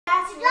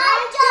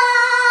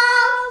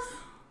Congratulations!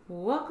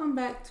 Welcome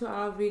back to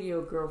our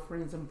video,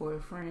 girlfriends and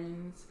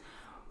boyfriends.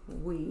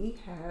 We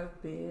have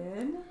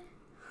been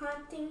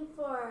hunting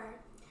for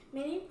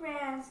many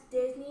brands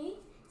Disney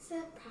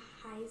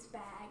surprise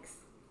bags.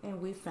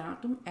 And we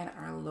found them at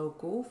our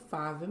local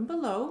 5 and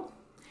Below.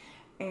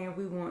 And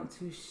we want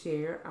to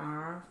share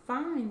our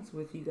finds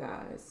with you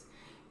guys.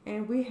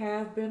 And we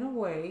have been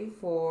away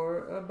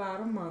for about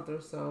a month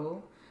or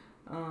so.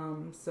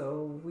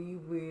 So we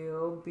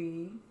will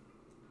be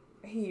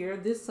here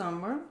this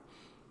summer.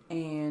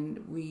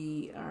 And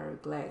we are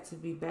glad to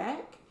be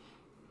back.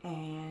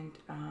 And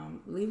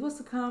leave us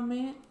a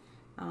comment.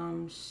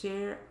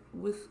 Share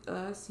with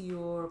us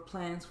your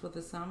plans for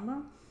the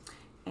summer.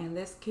 And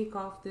let's kick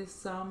off this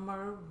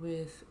summer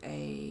with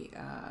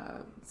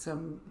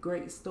some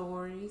great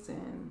stories,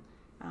 and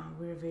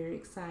we're very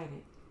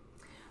excited.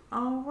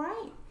 All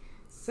right,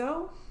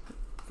 so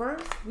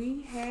first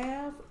we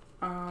have,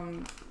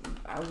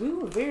 we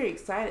were very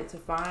excited to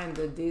find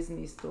the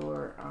Disney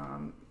store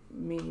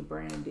mini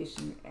brand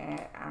edition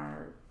at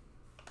our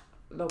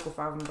local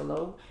 5 and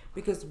Below,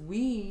 because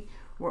we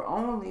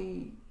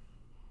only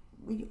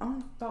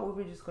thought we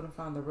were just going to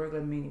find the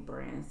regular mini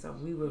brand, so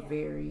we were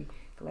very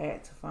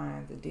glad to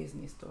find the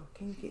Disney store.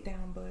 Can you get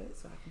down, bud?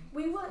 So I can.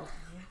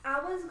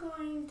 I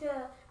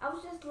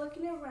was just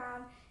looking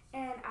around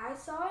and I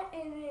saw it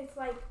in its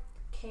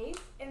case,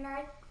 and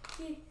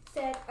he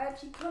said,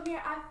 "Auntie, come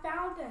here, I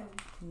found them."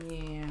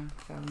 Yeah.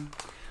 So,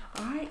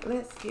 all right,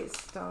 let's get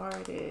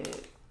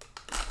started.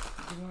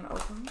 You want to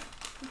open them?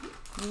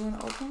 Mm-hmm. You want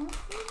to open them?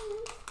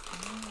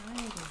 Mm-hmm. All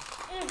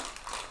right.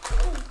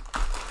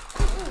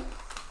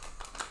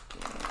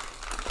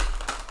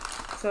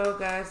 So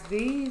guys,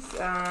 these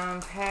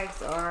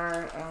packs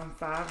are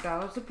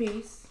 $5 a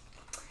piece,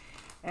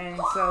 and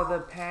so the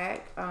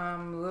pack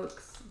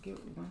looks. Give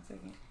 1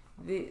 second.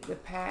 The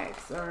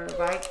packs are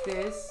like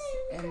this,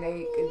 and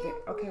they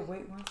okay.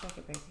 Wait 1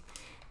 second, baby.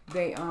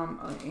 They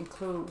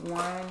include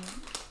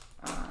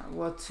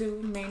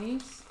two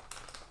minis,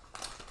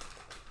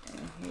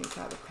 and here's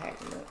how the pack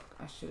look.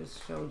 I should have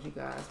showed you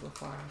guys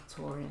before I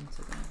tore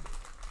into them.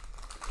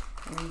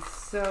 And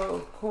so,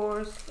 of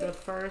course, the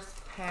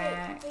first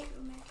pack,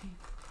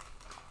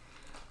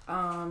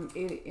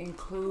 it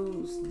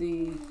includes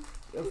the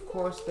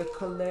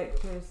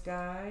collector's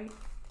guide,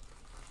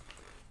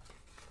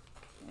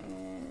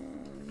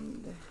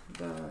 and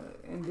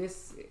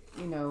this,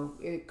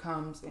 it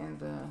comes in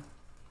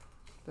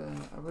the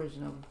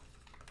original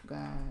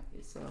guide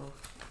itself,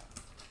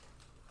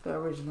 the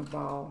original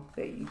ball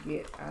that you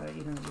get out of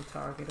your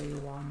Target or your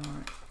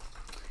Walmart.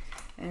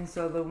 And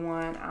so the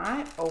one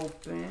I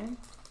opened,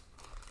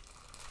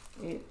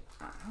 who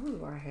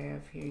do I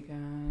have here,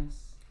 guys?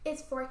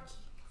 It's Forky.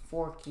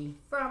 Forky.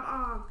 From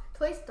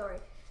Toy Story.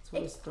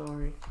 Toy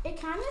Story. It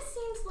kind of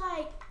seems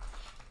like.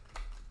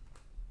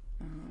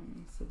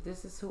 So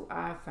this is who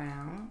I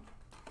found.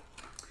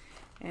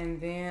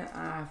 And then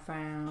I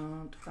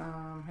found,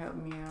 help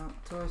me out,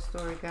 Toy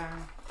Story guy.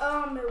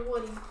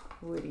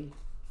 Woody.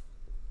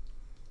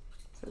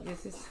 So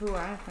this is who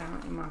I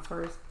found in my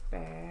first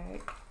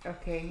bag.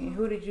 Okay, and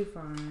who did you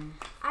find?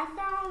 I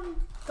found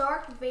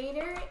Darth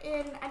Vader,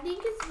 and I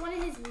think it's one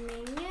of his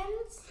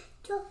minions.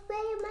 Darth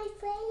Vader, my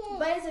friend.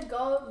 But it's a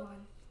gold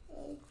one.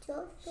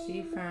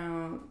 She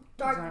found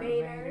Darth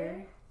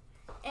Vader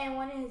and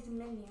one of his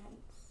minions.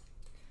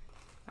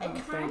 I don't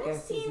think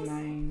that's his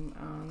name.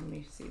 Let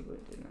me see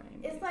what the name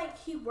is. It's like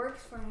he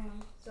works for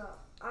him, so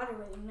I don't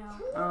really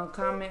know.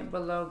 Comment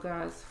below,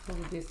 guys, who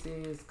this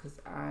is, because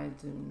I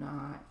do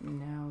not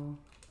know.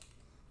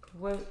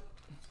 What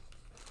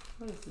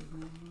is his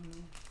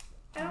name?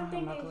 I don't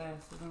think have my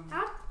glasses on.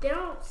 They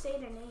don't say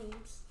the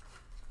names,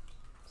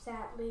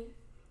 sadly.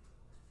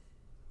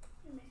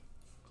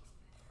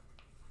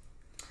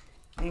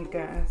 And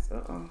guys,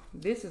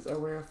 this is a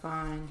rare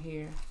find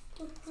here.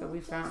 So we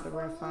found the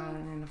rare find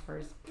in the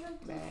first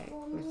bag.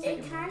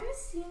 It kind of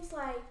seems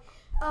like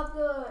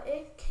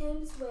it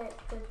comes with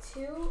the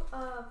two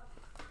of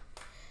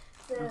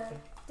the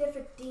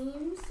different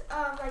themes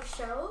of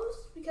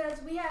shows,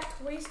 because we have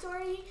Toy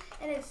Story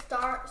and it's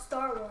Star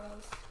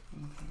Wars.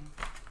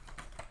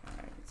 All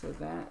right, so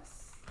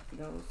that's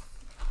those.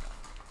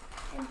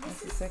 And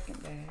that's the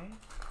second bag.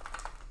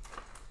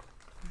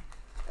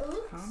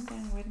 Oops. Calm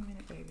down. Wait a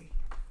minute, baby.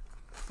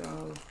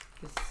 So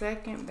the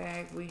second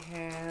bag we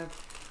have,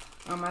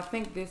 I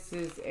think this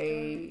is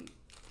a,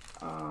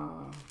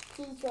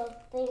 it's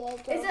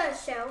a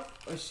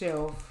shelf. A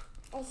shelf.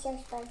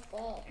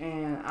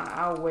 And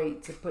I'll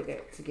wait to put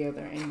that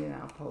together, and then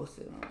I'll post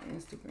it on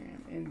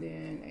Instagram. And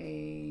then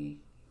a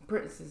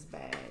princess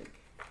bag.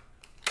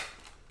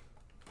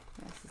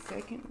 That's the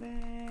second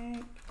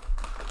bag.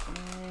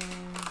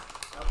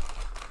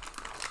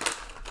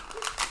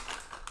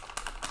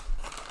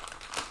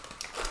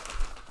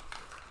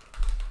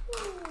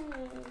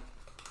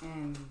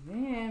 And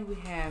then we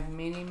have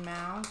Minnie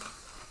Mouse.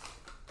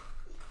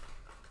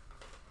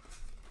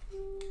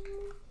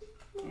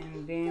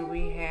 And then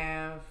we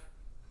have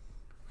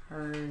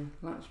her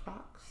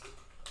lunchbox.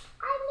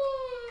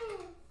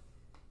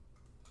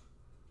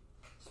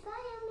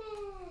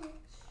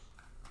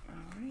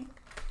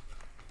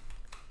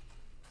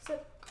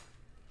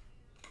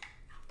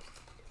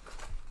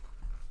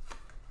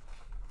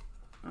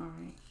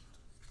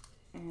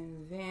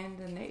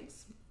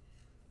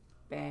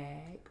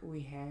 bag.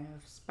 We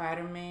have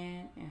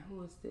Spider-Man, and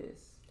who is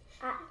this?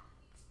 Iron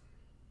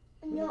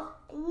Man. No.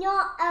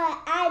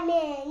 Iron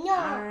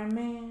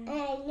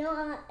Man. No,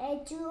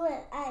 I do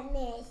it. Iron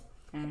Man.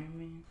 Iron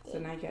Man. So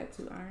now you got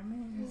two Iron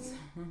Mans.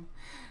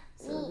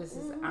 So this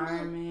is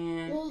Iron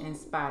Man and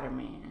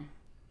Spider-Man.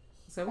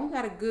 So we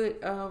got a good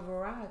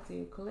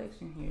variety of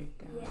collection here,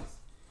 guys. Yes.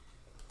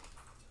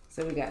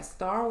 So we got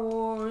Star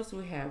Wars,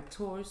 we have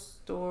Toy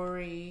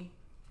Story,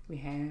 we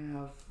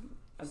have,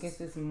 I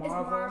guess it's Marvel.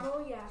 It's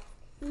Marvel, yeah.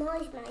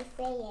 Marvel's my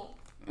favorite.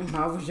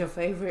 Marvel's your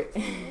favorite?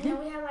 And then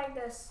we have like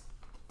this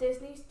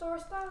Disney store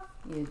stuff.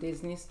 Yeah,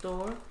 Disney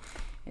store.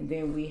 And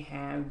then we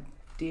have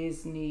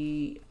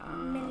Disney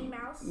Minnie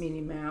Mouse.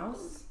 Minnie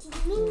Mouse.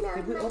 Minnie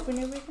Did we Mouse. open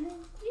everything?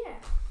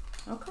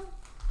 Yeah. Okay.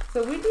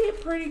 So we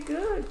did pretty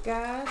good,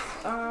 guys,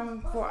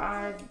 for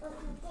our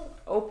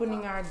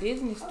opening our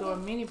Disney store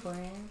mini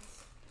brands.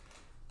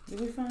 Did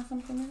we find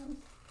something else?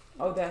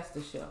 Oh, that's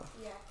the shelf.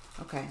 Yeah.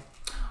 Okay.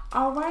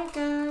 All right,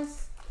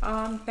 guys.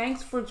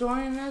 Thanks for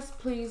joining us.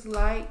 Please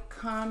like,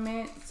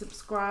 comment,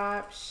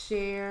 subscribe,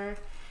 share,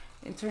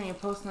 and turn your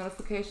post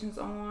notifications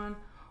on.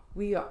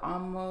 We are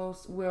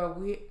almost,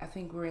 I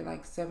think we're at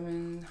like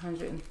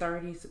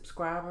 730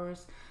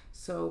 subscribers.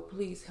 So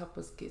please help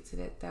us get to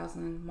that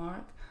 1,000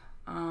 mark.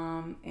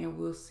 And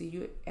we'll see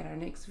you at our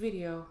next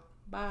video.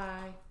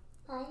 Bye.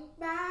 Bye.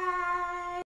 Bye.